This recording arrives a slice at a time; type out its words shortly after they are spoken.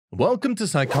Welcome to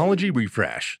Psychology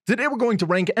Refresh. Today we're going to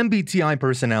rank MBTI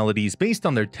personalities based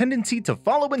on their tendency to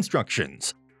follow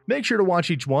instructions. Make sure to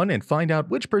watch each one and find out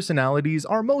which personalities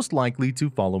are most likely to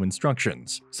follow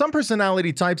instructions. Some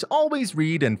personality types always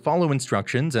read and follow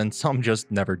instructions, and some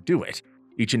just never do it.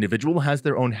 Each individual has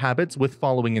their own habits with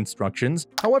following instructions.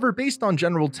 However, based on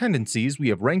general tendencies, we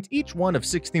have ranked each one of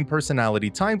 16 personality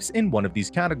types in one of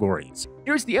these categories.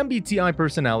 Here's the MBTI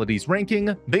personalities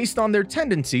ranking based on their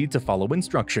tendency to follow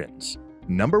instructions.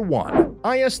 Number 1.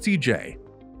 ISTJ.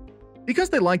 Because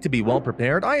they like to be well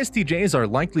prepared, ISTJs are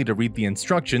likely to read the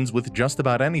instructions with just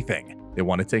about anything. They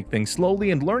want to take things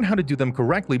slowly and learn how to do them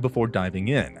correctly before diving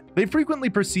in. They frequently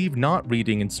perceive not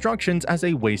reading instructions as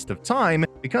a waste of time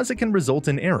because it can result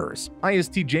in errors.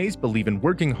 ISTJs believe in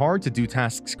working hard to do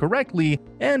tasks correctly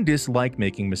and dislike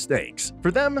making mistakes.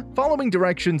 For them, following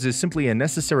directions is simply a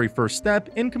necessary first step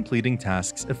in completing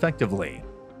tasks effectively.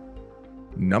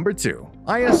 Number 2.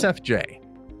 ISFJ.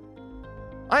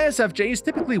 ISFJs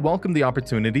typically welcome the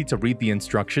opportunity to read the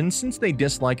instructions since they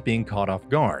dislike being caught off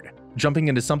guard. Jumping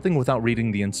into something without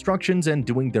reading the instructions and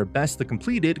doing their best to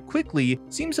complete it quickly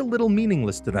seems a little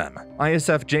meaningless to them.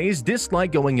 ISFJs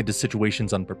dislike going into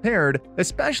situations unprepared,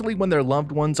 especially when their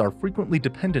loved ones are frequently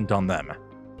dependent on them.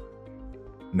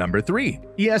 Number 3.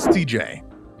 ESTJ.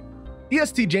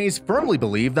 ESTJs firmly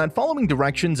believe that following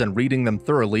directions and reading them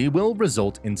thoroughly will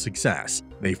result in success.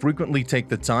 They frequently take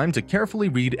the time to carefully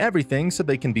read everything so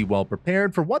they can be well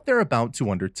prepared for what they're about to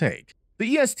undertake.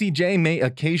 The ESTJ may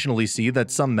occasionally see that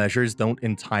some measures don't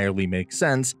entirely make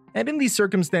sense, and in these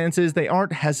circumstances, they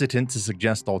aren't hesitant to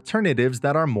suggest alternatives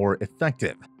that are more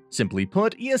effective. Simply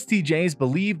put, ESTJs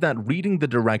believe that reading the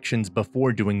directions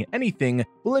before doing anything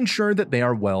will ensure that they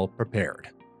are well prepared.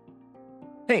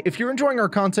 Hey, if you're enjoying our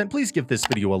content, please give this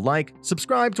video a like,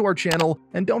 subscribe to our channel,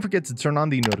 and don't forget to turn on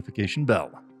the notification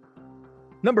bell.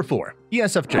 Number 4.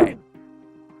 ESFJ.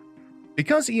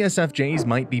 Because ESFJs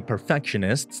might be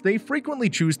perfectionists, they frequently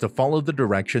choose to follow the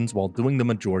directions while doing the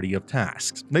majority of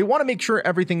tasks. They want to make sure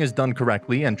everything is done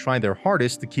correctly and try their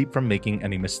hardest to keep from making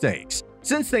any mistakes.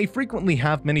 Since they frequently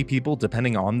have many people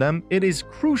depending on them, it is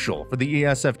crucial for the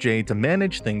ESFJ to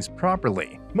manage things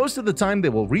properly. Most of the time, they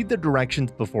will read the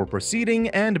directions before proceeding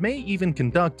and may even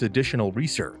conduct additional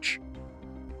research.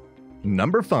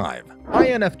 Number 5.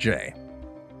 INFJ.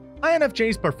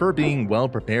 INFJs prefer being well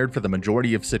prepared for the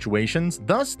majority of situations,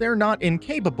 thus they're not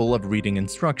incapable of reading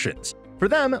instructions. For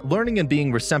them, learning and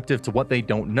being receptive to what they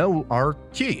don't know are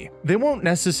key. They won't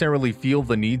necessarily feel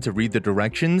the need to read the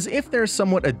directions if they're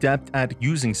somewhat adept at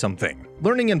using something.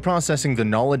 Learning and processing the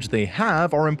knowledge they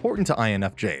have are important to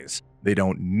INFJs. They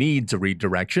don't need to read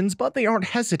directions, but they aren't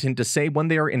hesitant to say when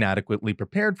they are inadequately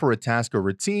prepared for a task or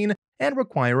routine and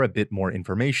require a bit more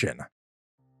information.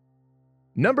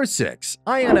 Number 6.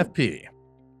 INFP.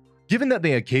 Given that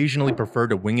they occasionally prefer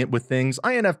to wing it with things,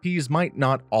 INFPs might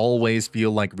not always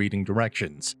feel like reading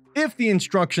directions. If the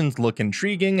instructions look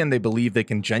intriguing and they believe they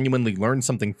can genuinely learn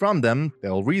something from them,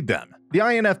 they'll read them. The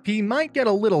INFP might get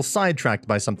a little sidetracked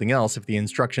by something else if the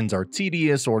instructions are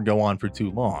tedious or go on for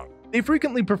too long. They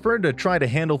frequently prefer to try to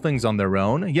handle things on their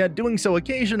own, yet doing so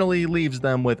occasionally leaves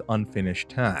them with unfinished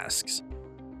tasks.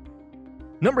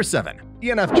 Number 7.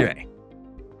 ENFJ.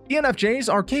 ENFJs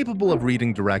are capable of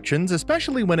reading directions,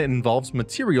 especially when it involves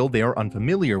material they are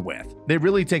unfamiliar with. They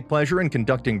really take pleasure in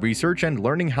conducting research and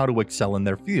learning how to excel in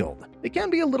their field. They can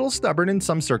be a little stubborn in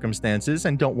some circumstances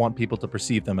and don't want people to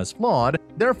perceive them as flawed,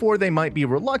 therefore they might be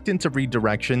reluctant to read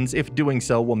directions if doing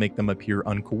so will make them appear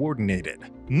uncoordinated.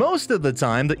 Most of the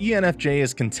time, the ENFJ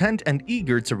is content and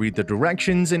eager to read the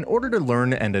directions in order to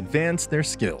learn and advance their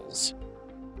skills.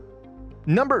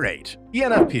 Number 8.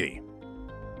 ENFP.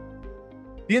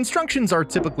 The instructions are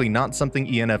typically not something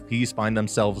ENFPs find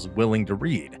themselves willing to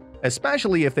read,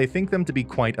 especially if they think them to be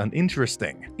quite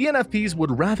uninteresting. ENFPs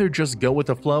would rather just go with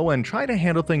the flow and try to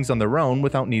handle things on their own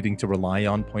without needing to rely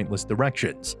on pointless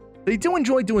directions. They do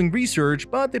enjoy doing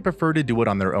research, but they prefer to do it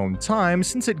on their own time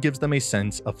since it gives them a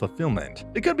sense of fulfillment.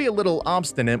 They could be a little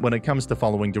obstinate when it comes to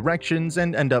following directions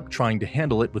and end up trying to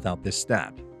handle it without this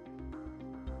step.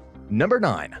 Number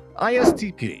 9.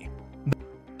 ISTP.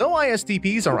 Though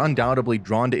ISTPs are undoubtedly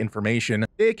drawn to information,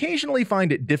 they occasionally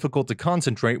find it difficult to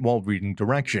concentrate while reading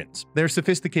directions. They're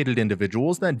sophisticated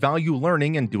individuals that value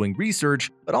learning and doing research,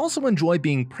 but also enjoy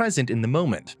being present in the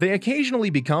moment. They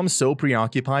occasionally become so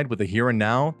preoccupied with the here and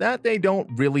now that they don't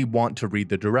really want to read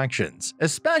the directions,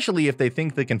 especially if they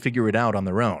think they can figure it out on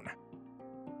their own.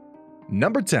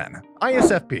 Number 10.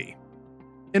 ISFP.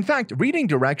 In fact, reading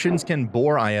directions can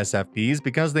bore ISFPs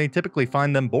because they typically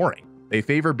find them boring. They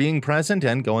favor being present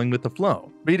and going with the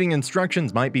flow. Reading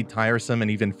instructions might be tiresome and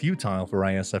even futile for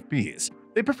ISFPs.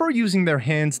 They prefer using their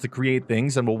hands to create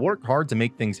things and will work hard to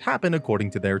make things happen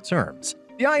according to their terms.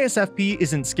 The ISFP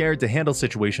isn't scared to handle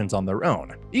situations on their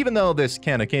own, even though this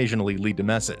can occasionally lead to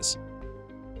messes.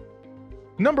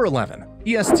 Number 11.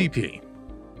 ESTP.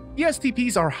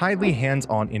 ESTPs are highly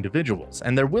hands-on individuals,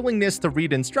 and their willingness to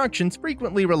read instructions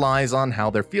frequently relies on how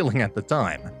they're feeling at the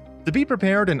time. To be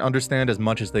prepared and understand as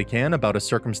much as they can about a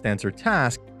circumstance or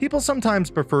task, people sometimes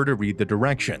prefer to read the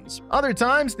directions. Other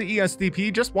times, the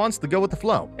ESTP just wants to go with the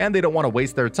flow, and they don't want to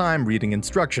waste their time reading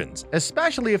instructions,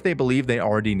 especially if they believe they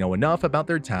already know enough about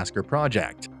their task or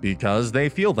project, because they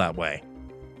feel that way.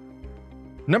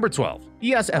 Number 12.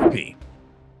 ESFP.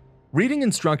 Reading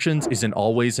instructions isn't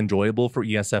always enjoyable for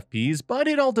ESFPs, but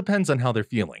it all depends on how they're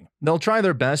feeling. They'll try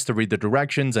their best to read the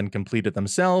directions and complete it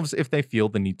themselves if they feel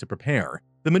the need to prepare.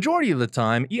 The majority of the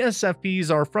time, ESFPs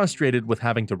are frustrated with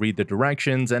having to read the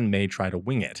directions and may try to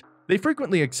wing it. They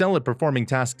frequently excel at performing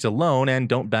tasks alone and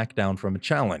don't back down from a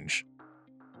challenge.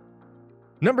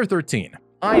 Number 13.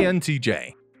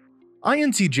 INTJ.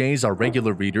 INTJs are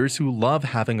regular readers who love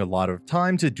having a lot of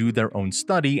time to do their own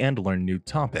study and learn new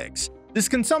topics. This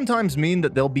can sometimes mean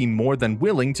that they'll be more than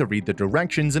willing to read the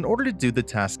directions in order to do the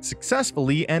task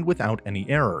successfully and without any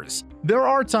errors. There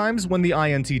are times when the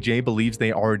INTJ believes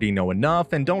they already know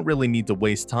enough and don't really need to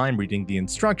waste time reading the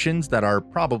instructions that are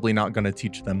probably not going to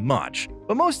teach them much.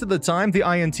 But most of the time, the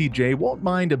INTJ won't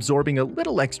mind absorbing a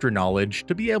little extra knowledge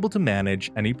to be able to manage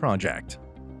any project.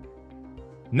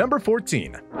 Number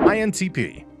 14.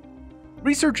 INTP.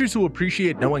 Researchers who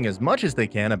appreciate knowing as much as they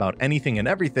can about anything and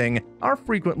everything are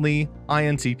frequently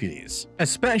INTPs.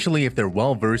 Especially if they're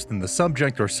well-versed in the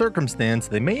subject or circumstance,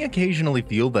 they may occasionally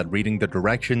feel that reading the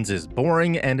directions is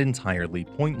boring and entirely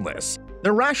pointless.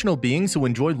 They're rational beings who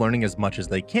enjoy learning as much as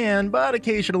they can, but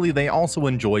occasionally they also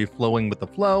enjoy flowing with the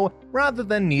flow rather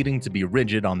than needing to be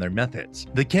rigid on their methods.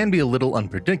 They can be a little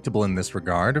unpredictable in this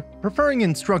regard, preferring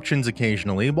instructions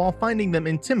occasionally while finding them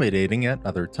intimidating at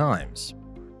other times.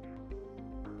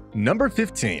 Number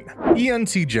 15.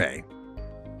 ENTJ.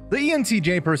 The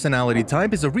ENTJ personality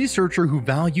type is a researcher who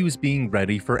values being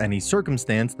ready for any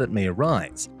circumstance that may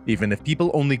arise. Even if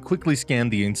people only quickly scan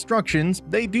the instructions,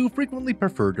 they do frequently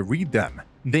prefer to read them.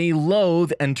 They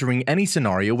loathe entering any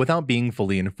scenario without being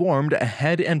fully informed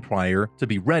ahead and prior to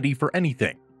be ready for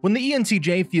anything. When the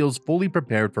ENTJ feels fully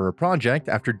prepared for a project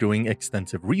after doing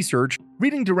extensive research,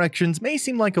 reading directions may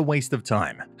seem like a waste of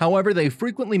time. However, they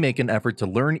frequently make an effort to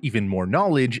learn even more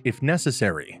knowledge if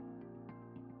necessary.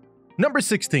 Number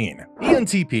 16.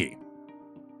 ENTP.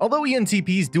 Although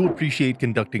ENTPs do appreciate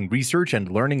conducting research and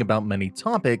learning about many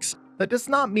topics, that does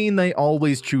not mean they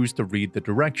always choose to read the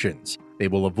directions. They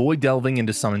will avoid delving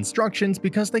into some instructions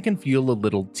because they can feel a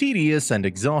little tedious and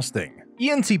exhausting.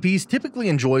 ENTPs typically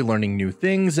enjoy learning new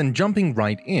things and jumping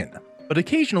right in, but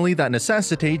occasionally that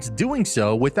necessitates doing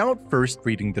so without first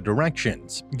reading the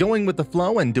directions. Going with the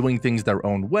flow and doing things their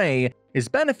own way is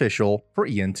beneficial for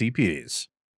ENTPs.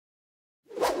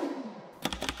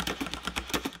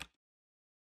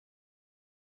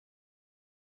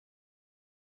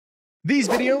 These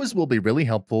videos will be really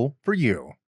helpful for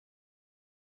you.